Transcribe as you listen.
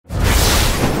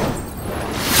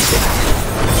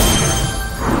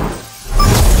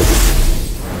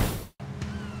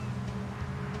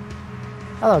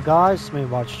Hello guys, Smooth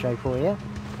Watch J4 here.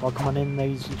 Welcome on in,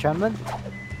 ladies and gentlemen.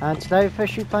 And today we're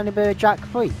officially playing a bit of Jak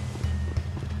 3.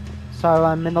 So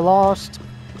in the last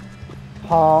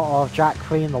part of Jak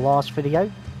 3 in the last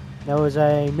video, there was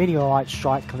a meteorite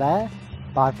strike there,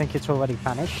 but I think it's already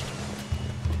vanished.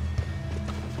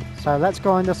 So let's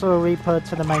go on this little Reaper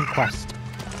to the main quest.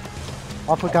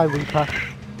 Off we go, Reaper.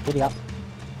 Giddy up.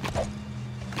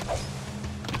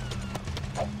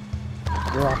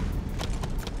 You're off.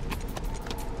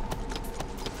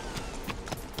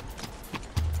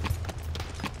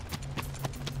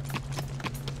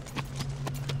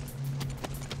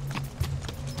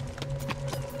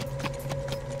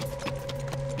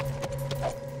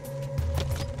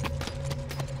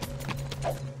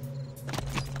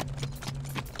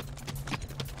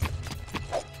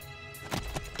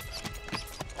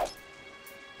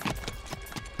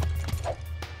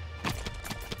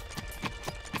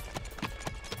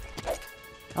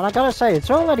 And I gotta say,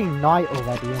 it's already night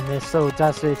already in this little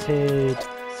deserted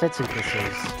city this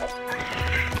is.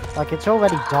 Like, it's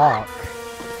already dark.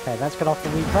 Okay, let's get off the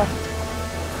Reaper.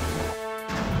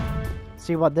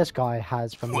 See what this guy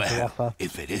has for me to offer.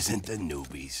 If it isn't the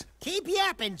newbies. Keep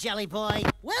yapping, Jelly Boy.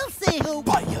 We'll see who...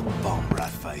 Bite your bum,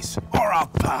 rat face, or I'll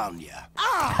pound ya.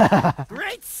 Oh,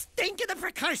 great stink of the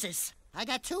precursors. I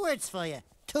got 2 words for you.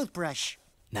 Toothbrush.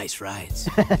 Nice rides.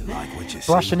 You like what you see?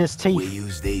 Brushing his teeth. We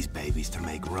use these babies to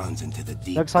make runs into the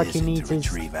deep Looks like he desert needs to his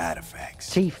retrieve artifacts.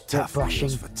 teeth Tough brushing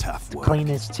wheels for tough work. Clean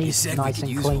his You teeth said nice we could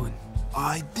and use clean. one.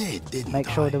 I didn't Make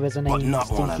sure there isn't but any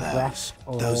not one stinky of breath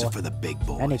those. or Those are for the big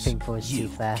boys. anything for his you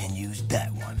teeth there. can use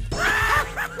that one.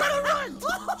 Run!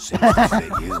 Seems to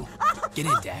fit you. Get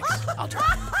in, Dax. I'll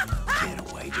drive.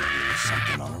 Get away to you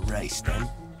something on a race, then.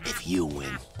 If you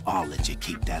win, I'll let you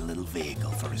keep that little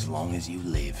vehicle for as long as you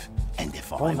live. And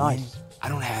if I win, nice. I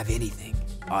don't have anything.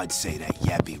 I'd say that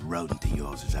yappy rodent of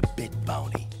yours is a bit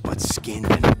bony, but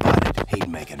skinned and butted, he'd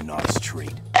make a nice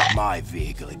treat. My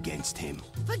vehicle against him.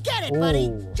 Forget it, buddy.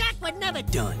 Ooh. Jack would never...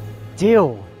 Done.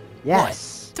 Deal.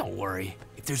 Yes. What? Don't worry.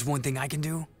 If there's one thing I can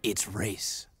do, it's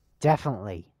race.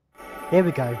 Definitely. Here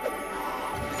we go.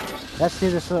 Let's do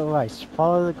this little race.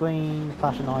 Follow the green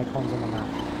flashing icons on the map.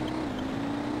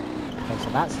 Okay, so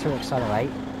that's to accelerate.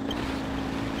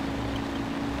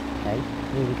 Okay,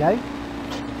 here we go.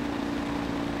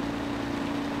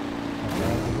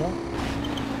 Okay, over here.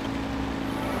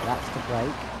 That's the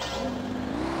brake.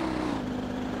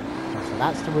 Okay, so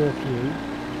that's the rear view.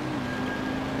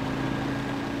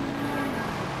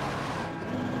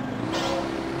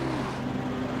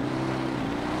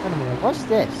 Wait a minute, what's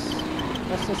this?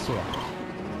 What's this here?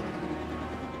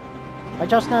 I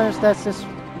just noticed there's this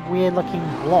weird looking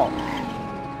block.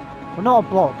 Well, not a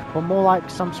block, but more like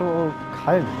some sort of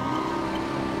cone.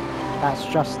 That's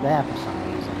just there for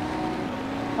some reason.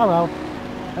 Oh well,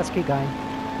 let's keep going.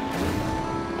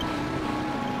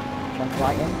 Jump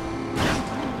right in.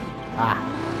 Ah.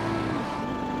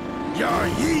 Your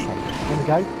yeet! Okay, here we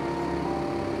go.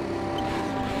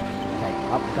 Okay,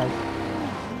 up we go.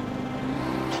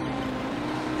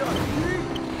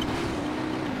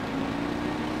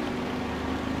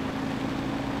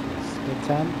 Good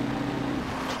turn.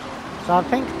 So I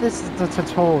think this is the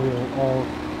tutorial of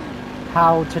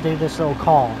how to do this little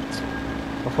cart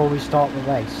before we start the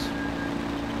race.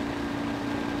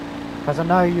 Because I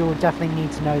know you'll definitely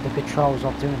need to know the controls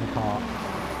of doing the cart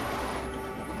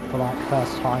for like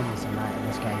first timers and that in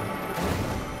this game.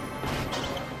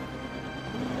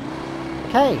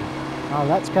 Okay, now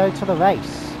let's go to the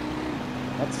race.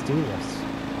 Let's do this.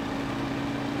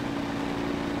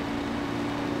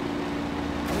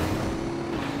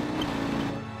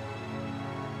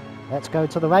 Let's go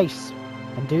to the race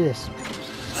and do this.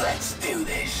 Let's do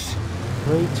this.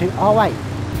 3, 2, oh wait.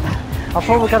 I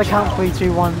thought we were going to count 3,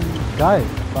 2, 1, go,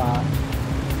 but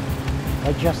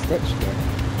they just ditched it.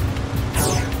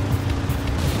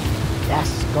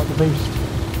 Yes, got the boost.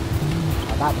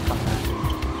 Like that to come back.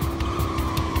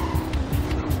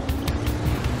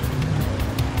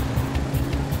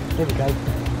 Here we go.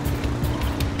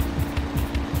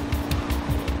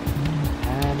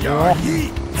 And we're off.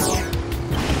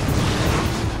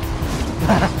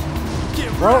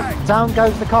 Well, down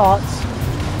goes the carts.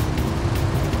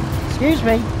 Excuse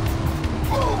me.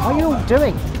 What are you all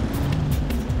doing?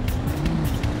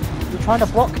 You're trying to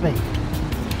block me.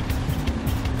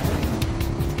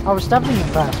 I was definitely in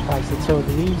first place until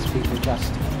these people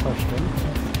just pushed in.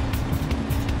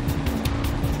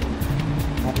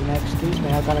 Maybe no, excuse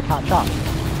me, I've got to catch up.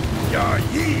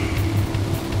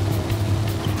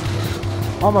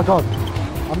 Oh my god.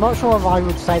 I'm not sure if I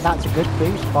would say that's a good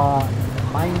boost, but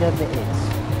kind of it is.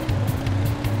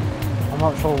 I'm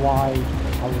not sure why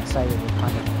I would say it would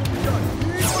kind of be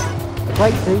A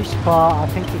great boost, but I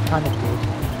think it kind of did.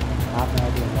 I have no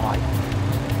idea why.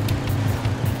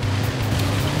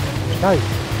 Go!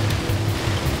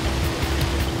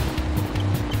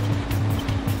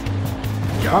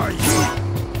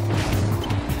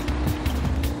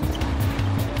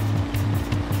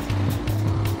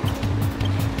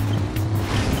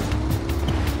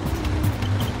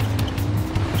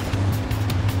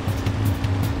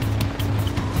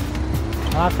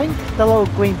 I think the little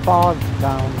green bar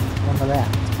down on the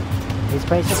left is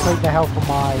basically the health of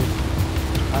my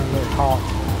own little cart.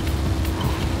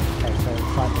 Okay, so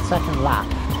it's like the second lap.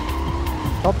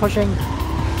 Stop pushing.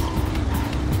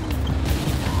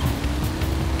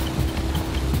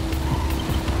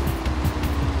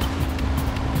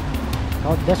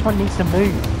 God, this one needs to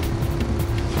move.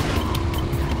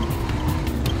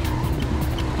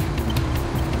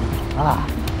 Ah.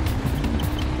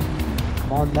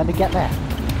 Come on, let me get there.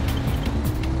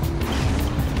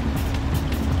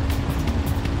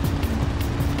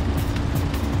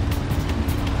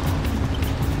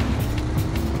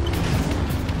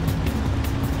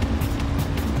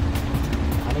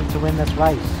 I need to win this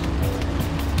race.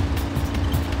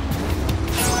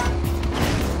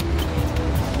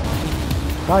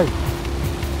 Go.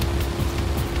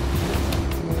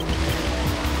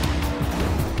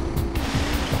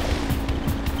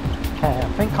 Okay, I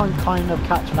think I'm kind of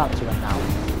catching up to him now.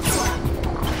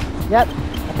 Yep,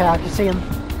 okay, I can see him.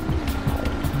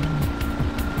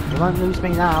 You won't lose me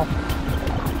now.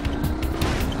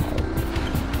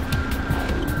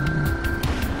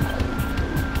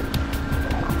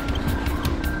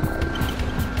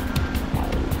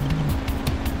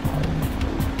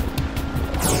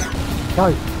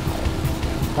 Go!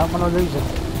 Don't want to lose him.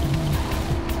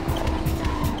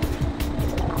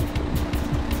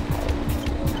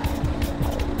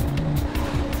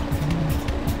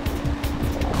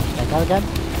 Go again.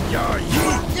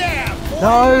 Yeah, boy.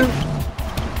 No!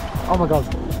 Oh my god.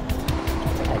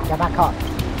 Okay, get back up.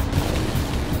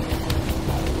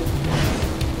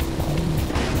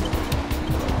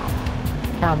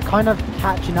 Okay, I'm kind of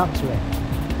catching up to it.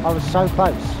 I was so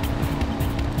close.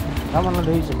 Don't want to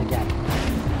lose him again.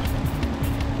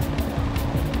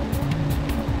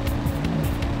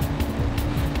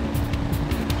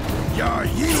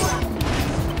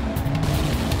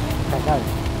 Okay, go.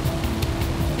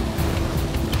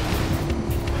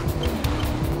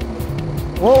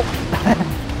 Whoa!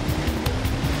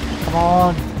 Come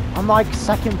on! I'm like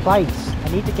second place. I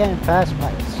need to get in first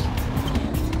place.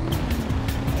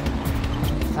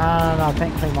 No, I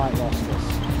think we might have lost this.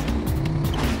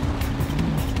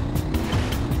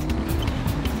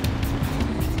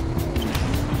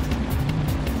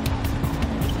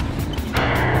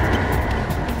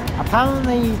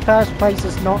 Apparently first place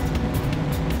is not...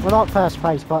 Well, not first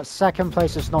place, but second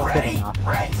place is not good enough.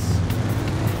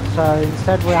 So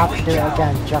instead we have to do it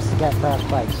again just to get first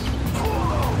place.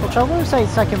 Which I will say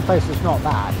second place is not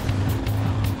bad.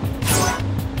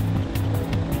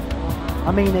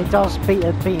 I mean it does beat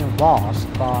being last,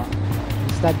 but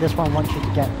instead this one wants you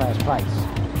to get first place.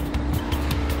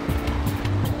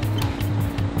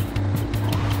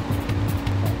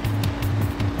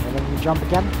 Okay. Then you jump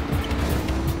again.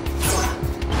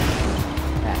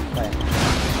 Yeah, got it.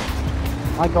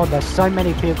 My god, there's so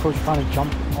many vehicles trying to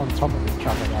jump on top of each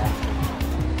other there.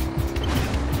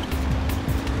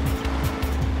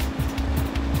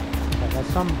 Okay, there's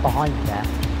some behind there.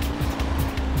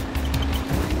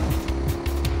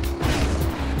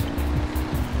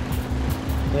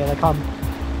 Here they come.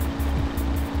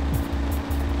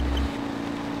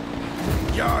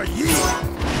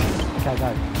 Okay, go.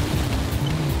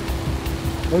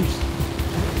 Loose.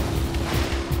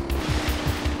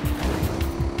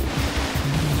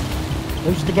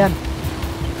 Loosed again.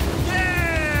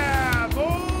 Yeah,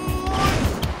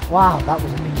 boy. Wow, that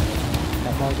was a big hit.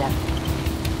 Let's go again.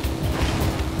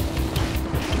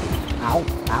 Ow,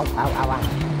 ow, ow, ow, ow.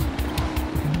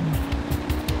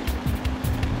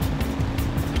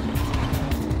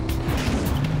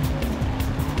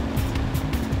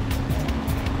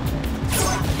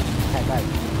 Okay, go.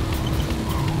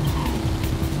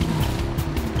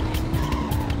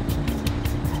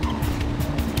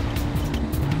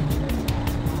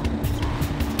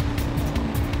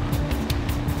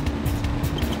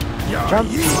 Jump.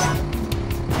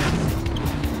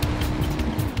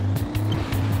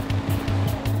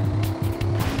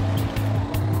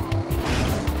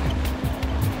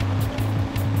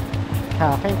 Okay, I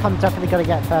think I'm definitely going to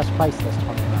get first place this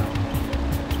time around.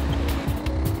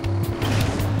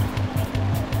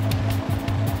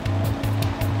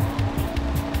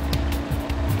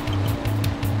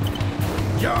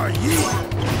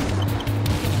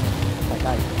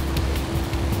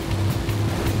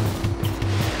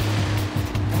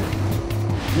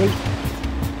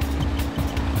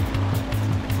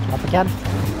 Up again.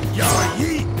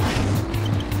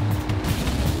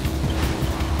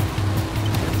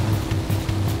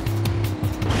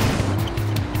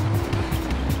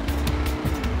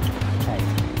 Okay,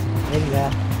 nearly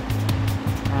there.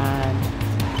 And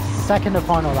second and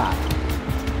final lap.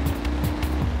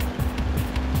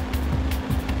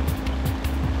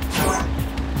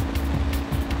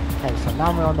 Okay, so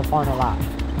now we're on the final lap.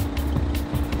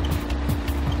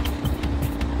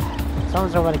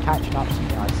 Someone's already catching up to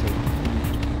me, I see.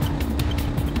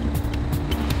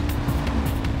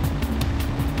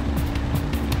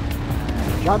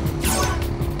 Jump.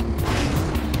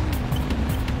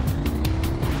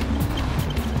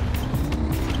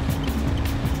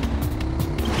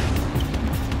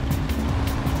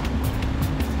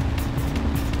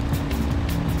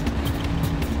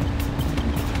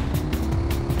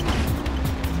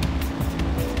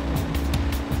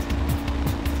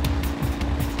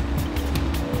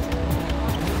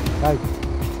 Go.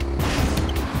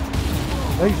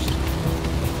 Boost.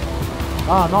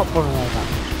 Oh, not pulling over.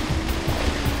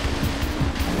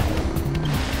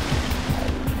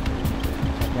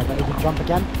 Okay, ready to jump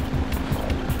again?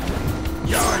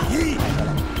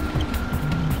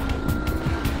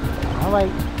 Oh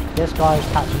wait, this guy is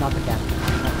catching up again.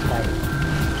 Not today.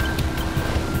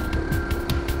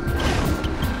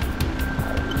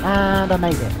 And I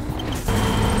made it.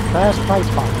 First place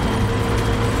fight.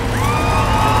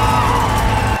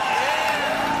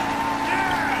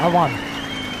 I won.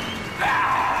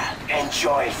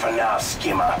 Enjoy it for now,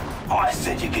 Skimmer. I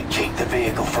said you could keep the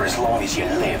vehicle for as long as you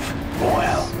live.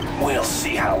 Well, we'll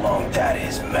see how long that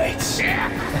is, mates.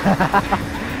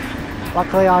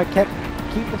 Luckily I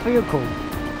keep the vehicle.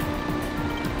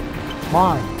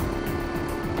 Mine.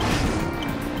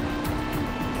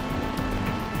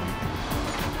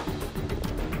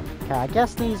 Okay, I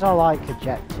guess these are like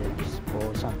objectives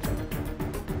or something.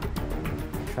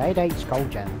 Trade 8 skull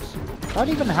gems. I don't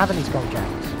even have any skull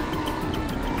gems.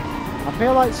 I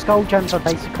feel like skull gems are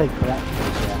basically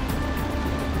collectibles here.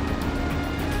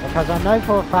 Because I know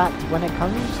for a fact when it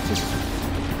comes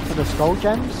to the skull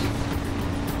gems,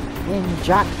 in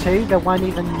Jak 2 they weren't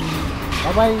even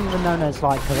known as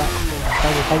like collectibles.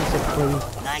 They were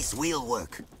basically nice wheel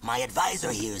work. My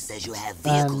advisor here says you have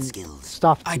vehicle skills.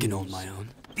 Stuff. I can hold my own.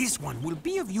 This one will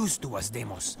be of use to us,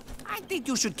 Deimos. I think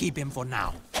you should keep him for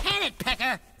now. Can it,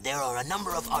 Pecker? There are a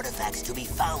number of artifacts to be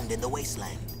found in the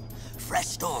wasteland. Fresh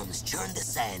storms churn the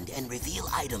sand and reveal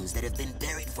items that have been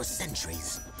buried for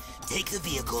centuries. Take the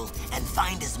vehicle and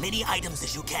find as many items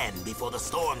as you can before the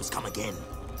storms come again.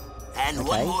 And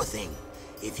one more thing.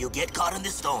 If you get caught in the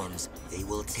storms, they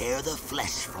will tear the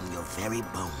flesh from your very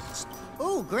bones.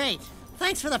 Ooh, great.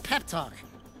 Thanks for the pep talk.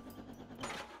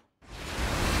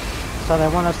 So they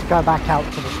want us to go back out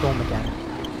to the storm again.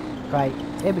 Great,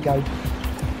 here we go.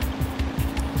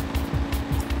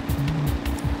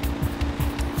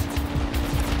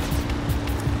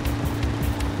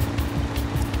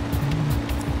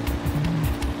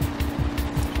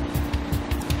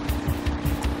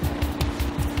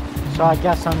 So I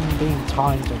guess I'm being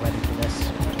timed already for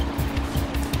this.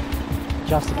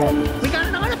 Just to get these. We got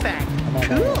an artifact. And then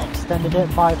Cool. I extended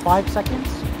it by 5 seconds.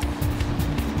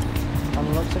 On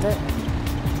the looks of it.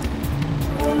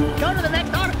 Go to the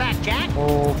next artifact, Jak.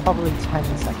 Or probably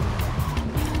 10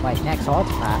 seconds. Wait, next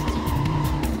artifact.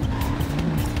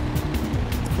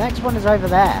 Next one is over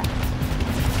there.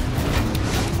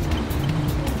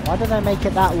 Why do they make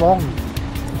it that long?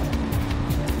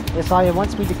 It's like it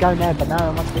wants me to go there, but now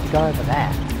it wants me to go over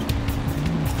there.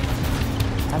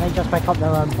 Can they just make up their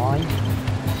own mind?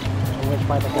 Or which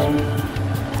way they're going?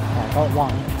 Yeah, I got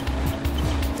one.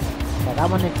 Yeah, that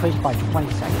one increased by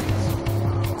 20 seconds.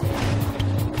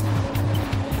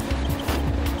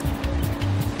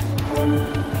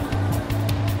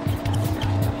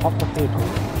 Hop the vehicle.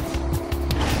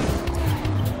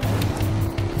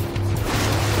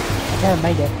 Okay,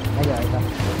 made it over.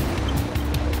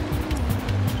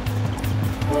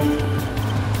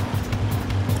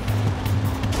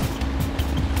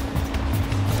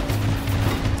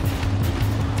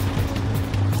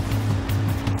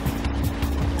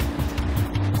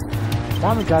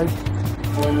 Down we go.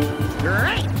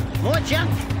 Great. More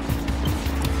junk.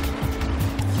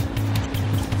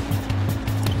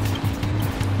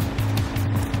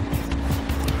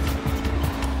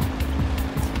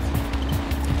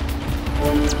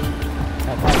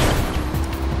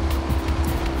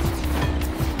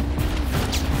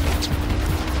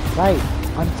 Right,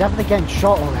 I'm definitely getting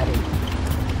shot already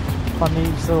from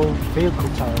these little vehicle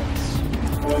turrets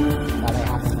that they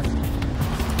have in them.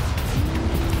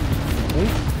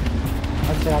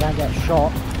 Hopefully I don't get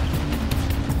shot.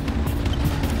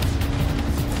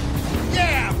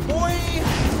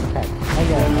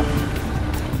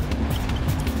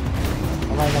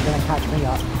 way they're gonna catch me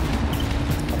up.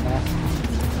 Up there.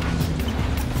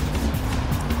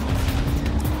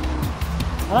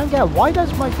 I don't get it. Why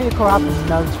does my vehicle have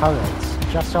no turrets?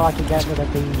 Just so I can get rid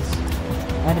of these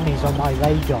enemies on my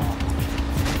radar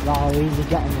that are easily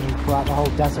getting me throughout the whole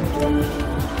desert.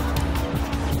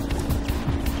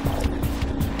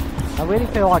 I really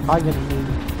feel like I really need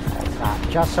that,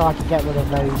 just so I can get rid of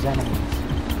those enemies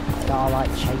that are like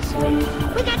chasing me.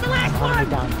 We got the last one!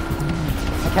 Down.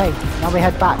 Okay, now we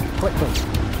head back, quickly.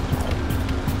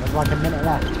 There's like a minute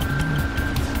left.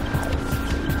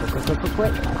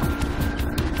 Quick.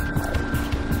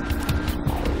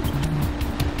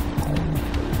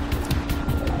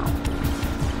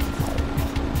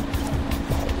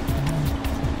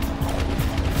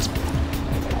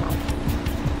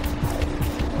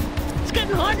 It's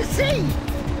getting hard to see!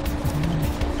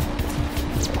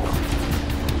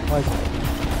 What is it?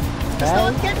 So Okay.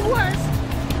 it's getting worse!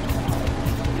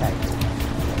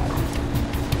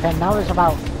 Okay, now it's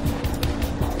about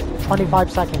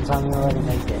 25 seconds and we already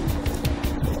made it.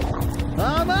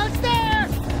 Almost there!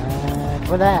 And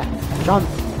we're there. Jump.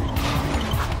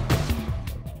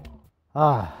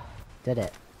 Ah, did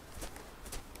it.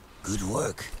 Good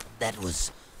work. That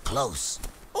was close.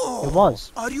 Oh, It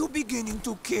was. Are you beginning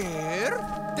to care?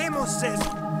 Demos says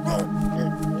no.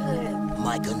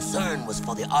 My concern was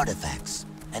for the artifacts,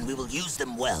 and we will use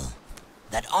them well.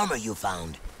 That armor you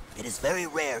found, it is very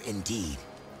rare indeed.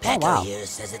 Packer wow. here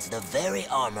says it's the very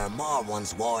armor Mar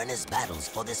once wore in his battles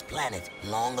for this planet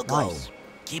long ago. Nice.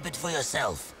 Keep it for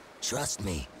yourself. Trust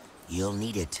me, you'll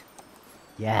need it.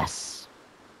 Yes.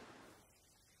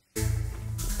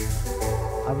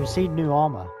 I received new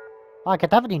armor. I could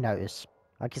definitely notice.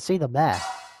 I can see them there.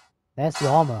 There's the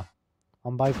armor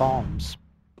on both arms.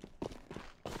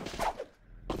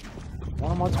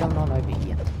 Wonder what's going on over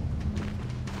here.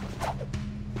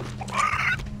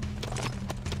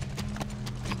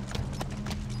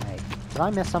 Hey, did I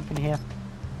miss something here?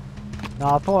 No,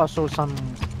 I thought I saw some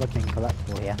looking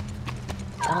collectible here.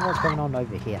 Wonder what's going on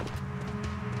over here.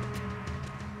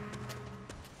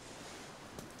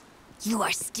 You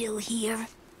are still here?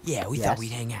 Yeah, we Yes. thought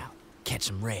we'd hang out, catch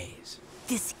some rays.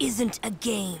 This isn't a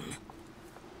game.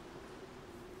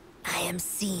 I am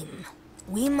Seam.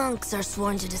 We monks are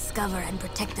sworn to discover and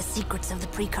protect the secrets of the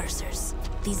precursors.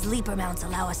 These leaper mounts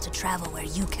allow us to travel where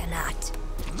you cannot.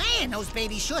 Man, those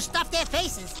babies sure stuffed their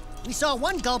faces. We saw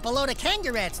one gulp a load of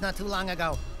kangaroos not too long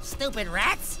ago. Stupid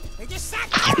rats. They just sat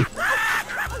there.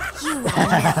 You will never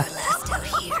last out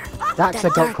here. That's that a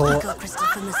good dark call. eco crystal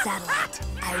from the satellite.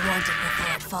 I want it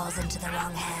before it falls into the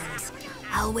wrong hands.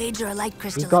 I'll wager a light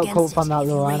crystal got against caught it from that if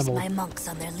you little race animal. my monks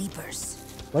on their leapers.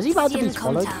 Was he about to be Sien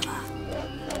swallowed?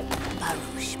 Komtava.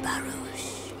 Baruch,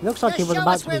 Baruch. Looks like he Just was show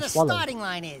about us to where be the swallowed. starting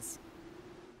line is.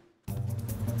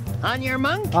 On your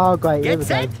monk. Oh great, here Get we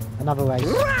set. go. Another race.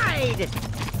 Ride!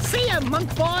 See ya, monk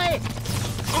boy!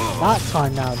 That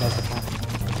time now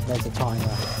there's a timer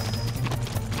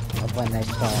of when they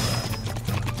start.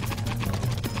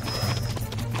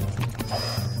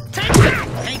 Take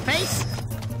that, paint face!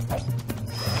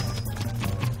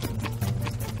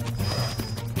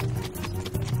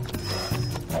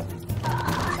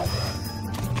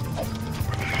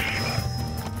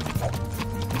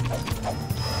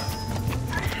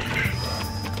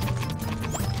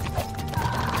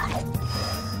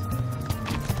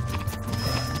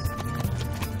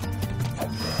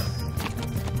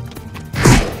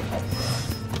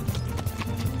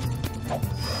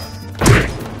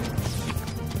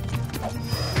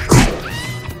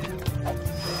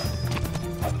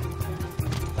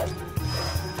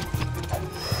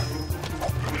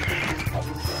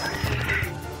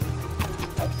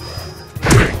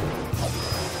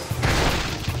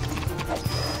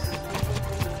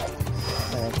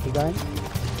 Keep going.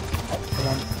 Come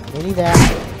on, nearly there.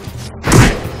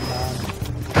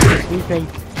 Excuse me.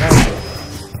 There we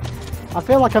go. I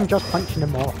feel like I'm just punching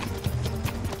them off.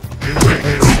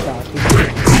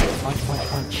 Punch, punch,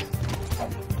 punch.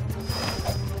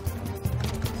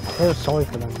 I feel sorry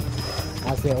for them,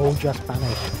 as they all just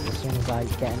vanish as soon as I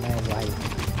get in their way.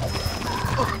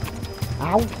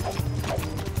 Ow!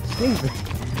 Excuse me.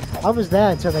 I was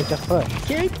there until they just pushed.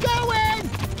 Keep going!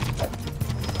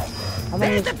 How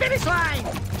many There's the finish line!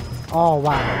 Oh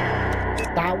wow.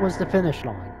 That was the finish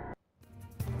line.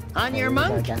 On your Here we go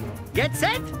monk. again. Get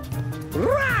set.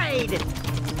 Ride!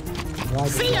 Right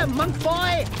See ya, again. monk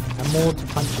boy! And more to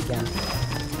punch again.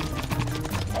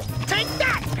 Take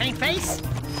that, paint face!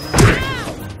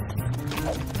 Ow!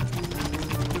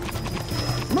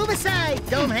 Move aside,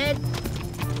 domehead!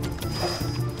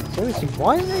 Seriously,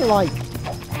 why are they like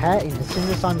hurting as soon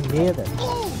as I'm near them?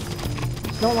 Ooh!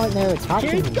 It's not like they're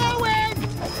attacking Keep me. going!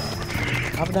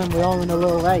 Other than we are in a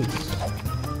little race.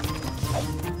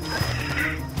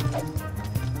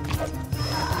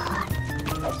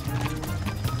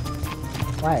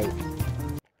 Wait.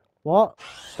 What?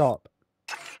 Stop.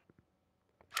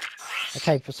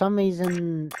 Okay, for some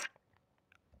reason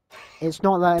it's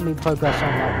not letting me progress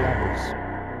on like the others.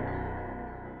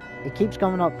 It keeps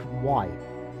going up white.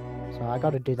 So I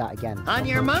gotta do that again. On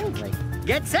your monk,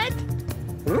 get set,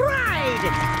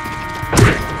 ride!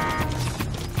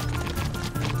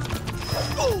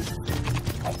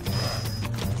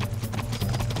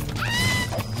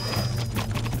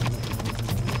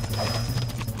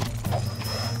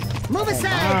 Move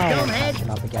aside, dumbhead!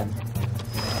 Up again.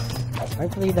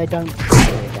 Hopefully they don't push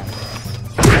me again.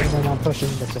 Other than I'm pushing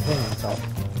the civilians off.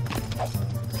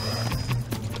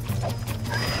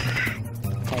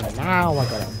 Okay, now I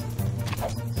got it.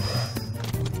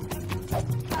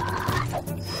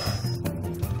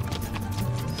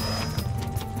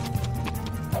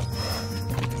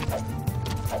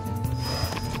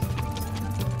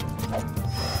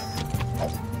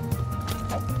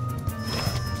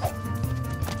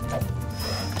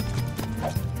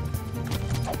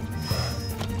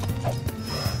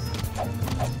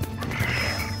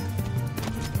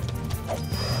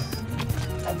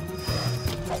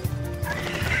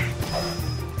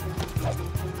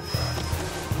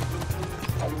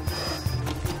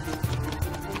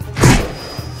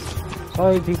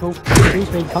 Sorry people,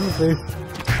 excuse me, come through.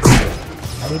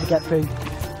 I need to get through.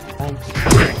 Thanks.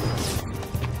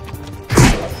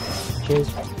 Cheers.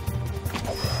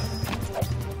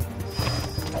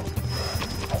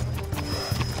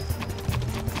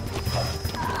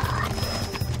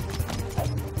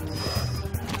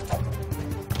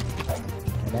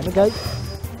 There we go.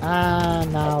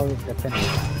 And now the finish.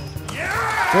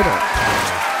 Did it.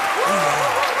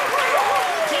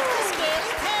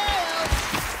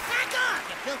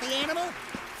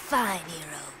 Fine,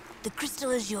 hero. The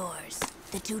crystal is yours.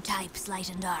 The two types, light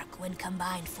and dark, when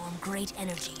combined, form great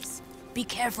energies. Be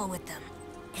careful with them.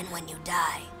 And when you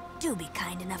die, do be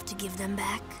kind enough to give them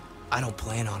back. I don't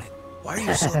plan on it. Why are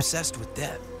you so obsessed with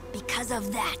death? Because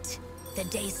of that, the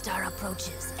day star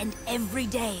approaches, and every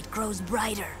day it grows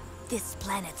brighter. This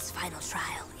planet's final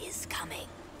trial is coming.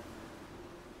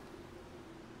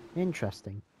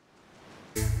 Interesting.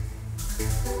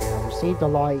 I received a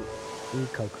light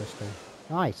eco crystal.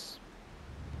 Nice.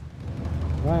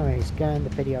 Well, anyways, go end the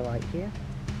video right here.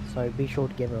 So be sure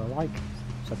to give it a like,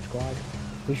 subscribe.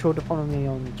 Be sure to follow me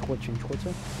on Twitch and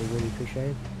Twitter. We really appreciate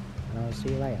it. And I'll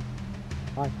see you later.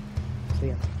 Bye. See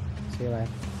ya. See you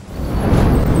later.